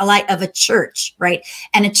the light of a church, right,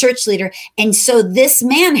 and a church leader. And so this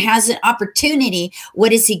man has an opportunity.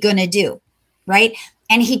 What is he going to do, right?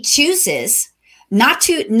 And he chooses not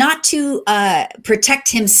to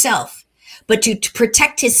protect himself, but to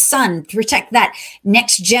protect his son, to protect that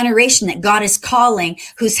next generation that God is calling,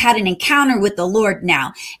 who's had an encounter with the Lord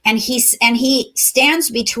now. And he stands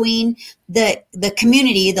between the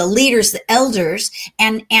community, the leaders, the elders,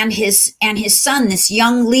 and his son, this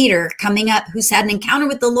young leader coming up who's had an encounter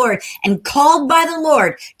with the Lord and called by the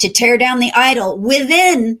Lord to tear down the idol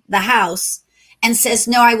within the house. And says,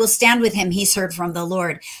 no, I will stand with him. He's heard from the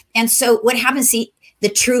Lord. And so what happens, the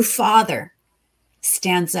true father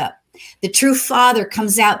stands up. The true father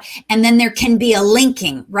comes out, and then there can be a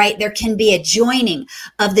linking, right? There can be a joining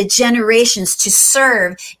of the generations to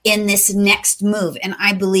serve in this next move. And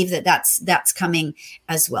I believe that that's coming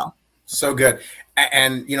as well. So good.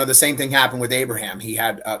 And, the same thing happened with Abraham. He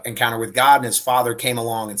had an encounter with God, and his father came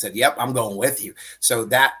along and said, yep, I'm going with you. So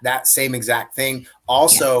that same exact thing.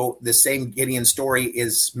 Also, the same Gideon story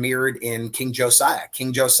is mirrored in King Josiah.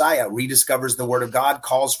 King Josiah rediscovers the word of God,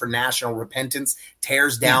 calls for national repentance,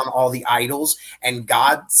 tears down all the idols, and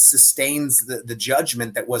God sustains the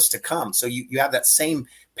judgment that was to come. So you have that same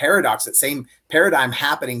paradox, that same paradigm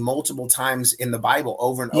happening multiple times in the Bible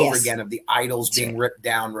over and over again, of the idols being ripped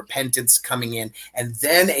down, repentance coming in, and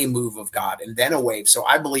then a move of God, and then a wave. So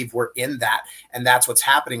I believe we're in that, and that's what's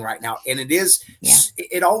happening right now. And it is,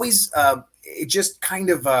 it always, it just kind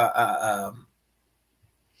of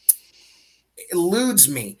eludes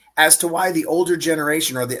me as to why the older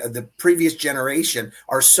generation or the previous generation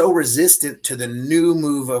are so resistant to the new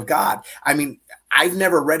move of God. I mean, I've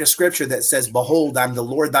never read a scripture that says, behold, I'm the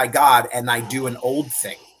Lord thy God, and I do an old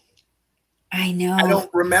thing. I know. I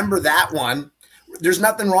don't remember that one. There's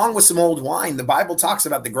nothing wrong with some old wine. The Bible talks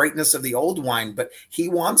about the greatness of the old wine, but he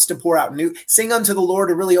wants to pour out new. Sing unto the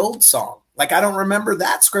Lord a really old song. Like, I don't remember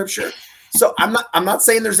that scripture. So I'm not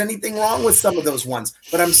saying there's anything wrong with some of those ones,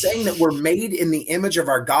 but I'm saying that we're made in the image of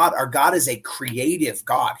our God. Our God is a creative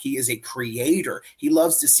God. He is a creator. He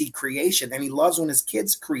loves to see creation, and he loves when his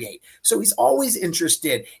kids create. So he's always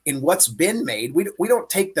interested in what's been made. We don't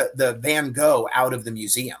take the Van Gogh out of the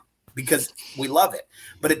museum because we love it,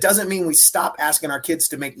 but it doesn't mean we stop asking our kids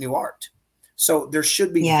to make new art. So there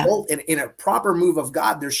should be both in a proper move of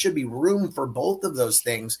God. There should be room for both of those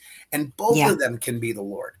things, and both of them can be the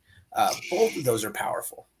Lord. Both of those are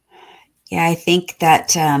powerful. Yeah, I think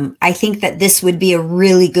that this would be a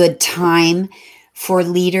really good time for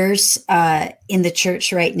leaders in the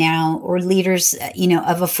church right now, or leaders,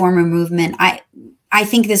 of a former movement. I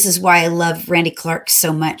think this is why I love Randy Clark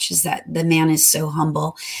so much, is that the man is so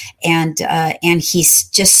humble, and he's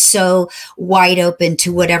just so wide open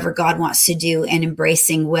to whatever God wants to do, and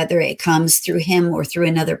embracing whether it comes through him or through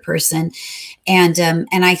another person. And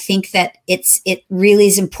I think that it really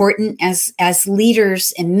is important as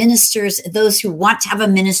leaders and ministers, those who want to have a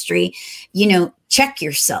ministry, check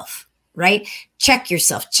yourself, right? Check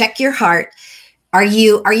yourself, check your heart. Are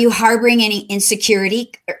you harboring any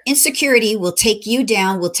insecurity? Insecurity will take you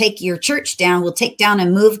down, will take your church down, will take down a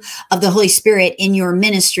move of the Holy Spirit in your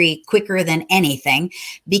ministry quicker than anything.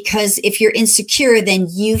 Because if you're insecure, then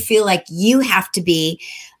you feel like you have to be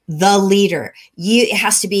the leader. It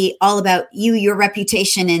has to be all about you, your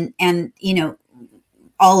reputation, and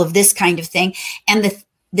all of this kind of thing. And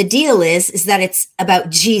the deal is that it's about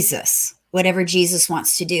Jesus, whatever Jesus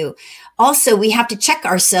wants to do. Also, we have to check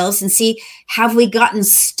ourselves and see, have we gotten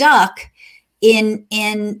stuck in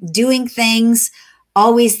doing things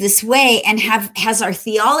always this way? And has our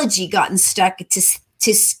theology gotten stuck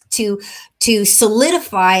to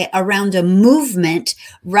solidify around a movement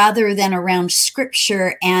rather than around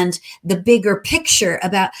scripture and the bigger picture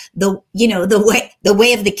about the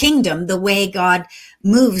way of the kingdom, the way God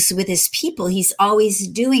moves with his people? He's always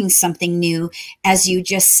doing something new, as you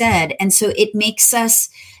just said. And so it makes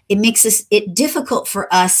it difficult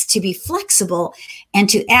for us to be flexible and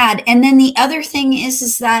to add. And then the other thing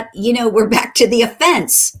is that, we're back to the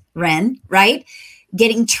offense, Ren, right?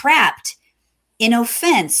 Getting trapped in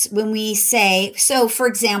offense when we say, so for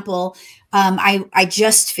example, I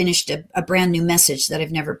just finished a brand new message that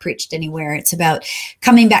I've never preached anywhere. It's about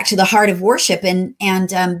coming back to the heart of worship,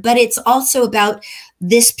 but it's also about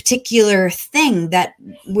this particular thing that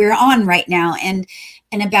we're on right now.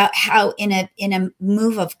 about how in a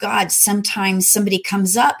move of God, sometimes somebody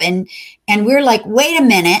comes up and we're like, wait a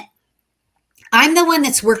minute, I'm the one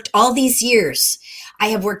that's worked all these years. I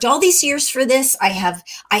have worked all these years for this. I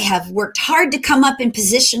have worked hard to come up in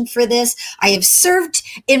position for this. I have served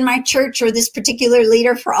in my church or this particular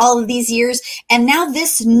leader for all of these years. And now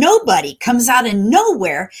this nobody comes out of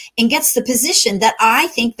nowhere and gets the position that I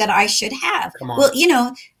think that I should have.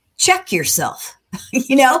 Well, check yourself,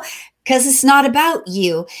 because it's not about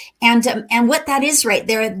you. And what that is right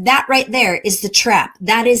there, that right there is the trap.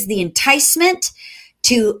 That is the enticement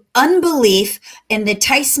to unbelief and the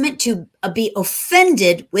enticement to be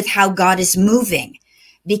offended with how God is moving,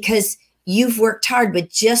 because you've worked hard, but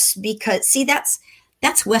just because, see,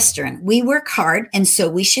 that's Western. We work hard, and so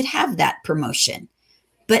we should have that promotion.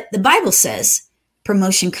 But the Bible says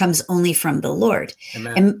promotion comes only from the Lord.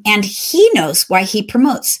 And he knows why he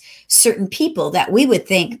promotes certain people that we would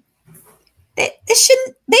think they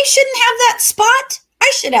shouldn't have that spot.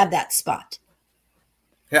 I should have that spot.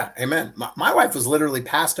 Yeah, amen. My wife was literally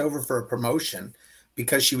passed over for a promotion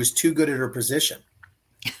because she was too good at her position.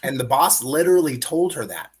 And the boss literally told her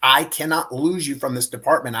that I cannot lose you from this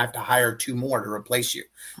department. I have to hire 2 more to replace you.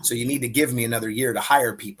 So you need to give me another year to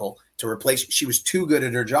hire people to replace you. She was too good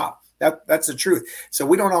at her job. That's the truth. So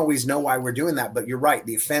we don't always know why we're doing that, but you're right.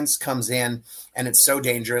 The offense comes in and it's so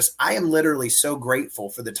dangerous. I am literally so grateful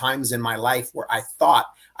for the times in my life where I thought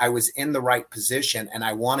I was in the right position and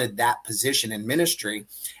I wanted that position in ministry,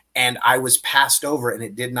 and I was passed over and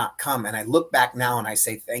it did not come. And I look back now and I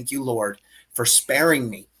say, thank you, Lord, for sparing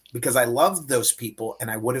me, because I loved those people and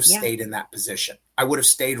I would have stayed in that position. I would have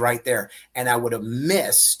stayed right there and I would have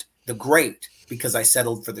missed the great because I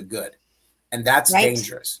settled for the good. And that's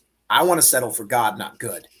dangerous. I want to settle for God, not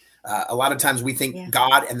good. A lot of times we think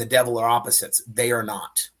God and the devil are opposites. They are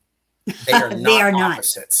not. They are not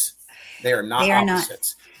opposites. They are not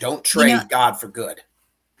opposites. Don't trade God for good.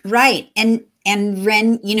 Right. And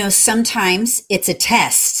Ren, sometimes it's a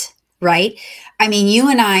test, right? I mean, you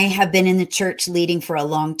and I have been in the church leading for a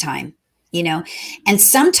long time, and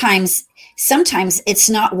sometimes it's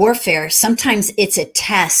not warfare. Sometimes it's a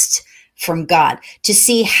test from God to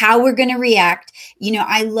see how we're going to react.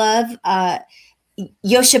 I love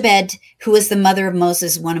Jochebed, who was the mother of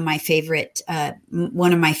Moses, one of my favorite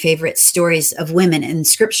stories of women in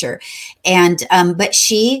Scripture, and but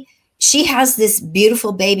she has this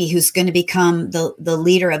beautiful baby who's going to become the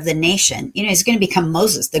leader of the nation. He's going to become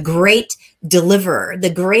Moses, the great deliverer, the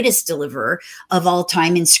greatest deliverer of all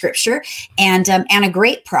time in Scripture, and a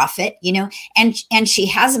great prophet. And she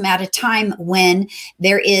has him at a time when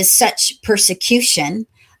there is such persecution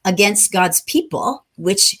against God's people,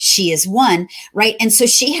 which she is one, right? And so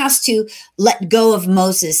she has to let go of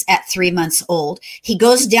Moses at 3 months old. He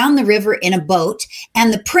goes down the river in a boat,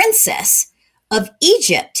 and the princess of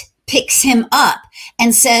Egypt picks him up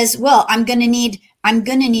and says, well, I'm going to need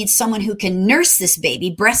someone who can nurse this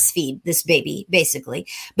baby, breastfeed this baby, basically,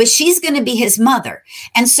 but she's going to be his mother.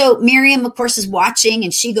 And so Miriam, of course, is watching,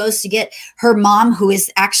 and she goes to get her mom, who is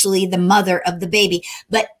actually the mother of the baby.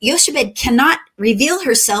 But Jochebed cannot reveal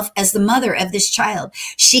herself as the mother of this child.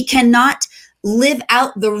 She cannot live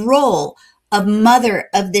out the role of mother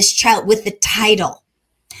of this child with the title.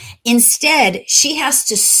 Instead, she has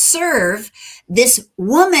to serve this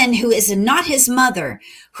woman who is not his mother,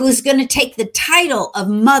 who's going to take the title of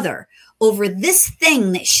mother over this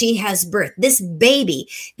thing that she has birthed, this baby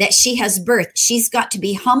that she has birthed. She's got to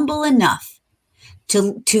be humble enough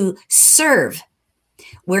to serve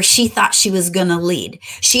where she thought she was going to lead.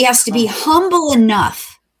 She has to be humble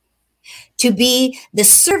enough to be the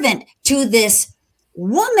servant to this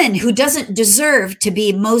woman who doesn't deserve to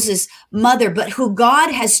be Moses' mother, but who God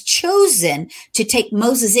has chosen to take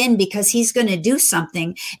Moses in because he's going to do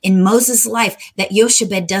something in Moses' life that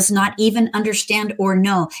Jochebed does not even understand or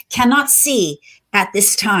know, cannot see at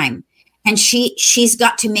this time. And she's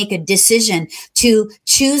got to make a decision to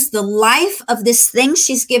choose the life of this thing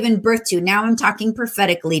she's given birth to. Now I'm talking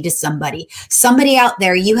prophetically to somebody out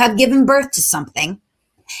there. You have given birth to something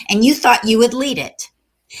and you thought you would lead it.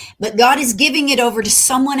 But God is giving it over to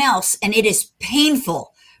someone else, and it is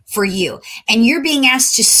painful for you. And you're being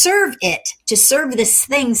asked to serve this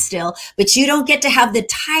thing still, but you don't get to have the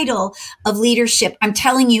title of leadership. I'm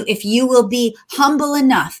telling you, if you will be humble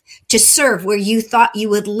enough to serve where you thought you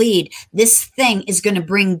would lead, this thing is going to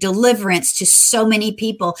bring deliverance to so many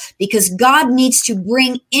people, because God needs to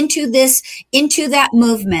bring into that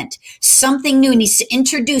movement something new. He needs to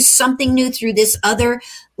introduce something new through this other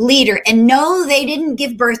leader. And no, they didn't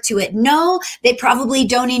give birth to it. No, they probably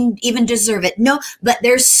don't even deserve it. No, but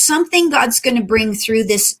there's something God's going to bring through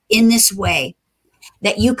this in this way.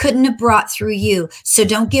 that you couldn't have brought through you. So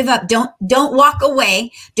don't give up. Don't walk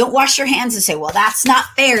away. Don't wash your hands and say, well, that's not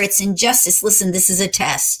fair. It's injustice. Listen, this is a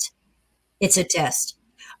test. It's a test.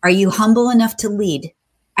 Are you humble enough to lead?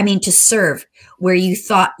 To serve where you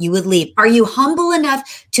thought you would lead? Are you humble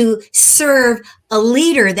enough to serve a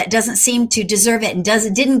leader that doesn't seem to deserve it and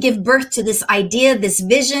didn't give birth to this idea, this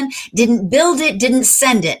vision, didn't build it, didn't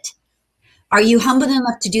send it? Are you humble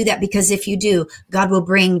enough to do that? Because if you do, God will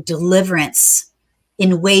bring deliverance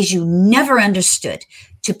in ways you never understood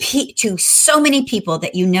to so many people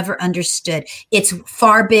that you never understood. It's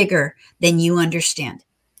far bigger than you understand.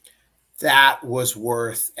 That was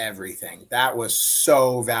worth everything. That was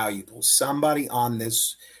so valuable. Somebody on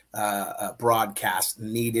this broadcast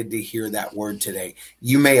needed to hear that word today.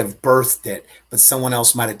 You may have birthed it, but someone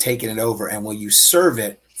else might have taken it over. And will you serve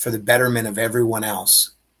it for the betterment of everyone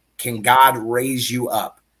else? Can God raise you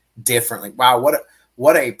up differently? Wow,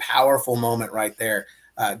 what a powerful moment right there.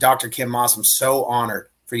 Dr. Kim Maas, I'm so honored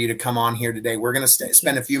for you to come on here today. We're going to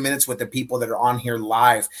spend a few minutes with the people that are on here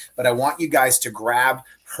live, but I want you guys to grab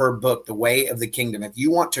her book, The Way of the Kingdom. If you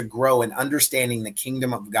want to grow in understanding the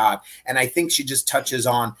kingdom of God, and I think she just touches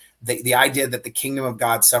on the idea that the kingdom of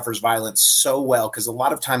God suffers violence so well, because a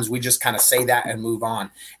lot of times we just kind of say that and move on.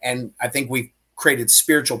 And I think we've created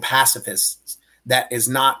spiritual pacifists. That is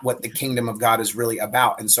not what the kingdom of God is really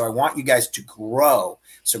about. And so I want you guys to grow.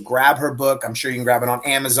 So grab her book. I'm sure you can grab it on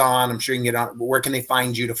Amazon. I'm sure you can get on. Where can they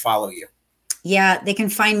find you to follow you? Yeah, they can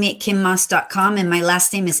find me at kimmaas.com, and my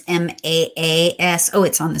last name is Maas. Oh,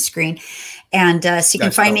 it's on the screen. And so you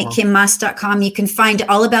can find me at kimmaas.com. You can find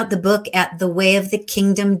all about the book at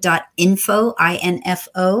thewayofthekingdom.info,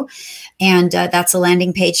 INFO. And that's a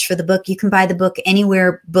landing page for the book. You can buy the book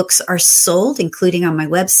anywhere books are sold, including on my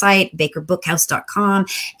website, bakerbookhouse.com,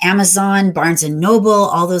 Amazon, Barnes & Noble,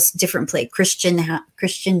 all those different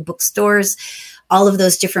Christian bookstores. All of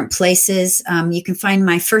those different places. You can find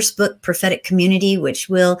my first book, Prophetic Community, which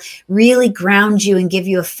will really ground you and give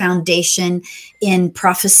you a foundation in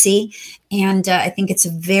prophecy. And I think it's a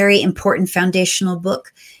very important foundational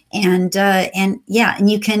book. And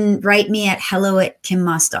you can write me at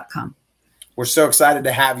hello@kimmaas.com. We're so excited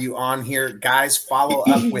to have you on here. Guys, follow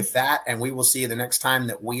up with that, and we will see you the next time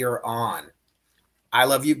that we are on. I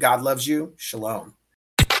love you. God loves you. Shalom.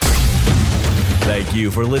 Thank you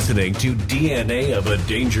for listening to DNA of a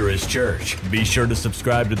Dangerous Church. Be sure to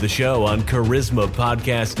subscribe to the show on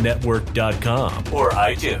charismapodcastnetwork.com or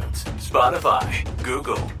iTunes, Spotify,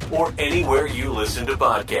 Google, or anywhere you listen to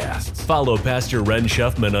podcasts. Follow Pastor Ren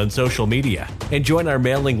Schuffman on social media and join our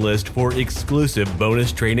mailing list for exclusive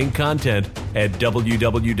bonus training content at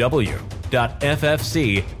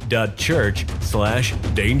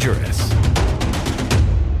www.ffc.church/dangerous.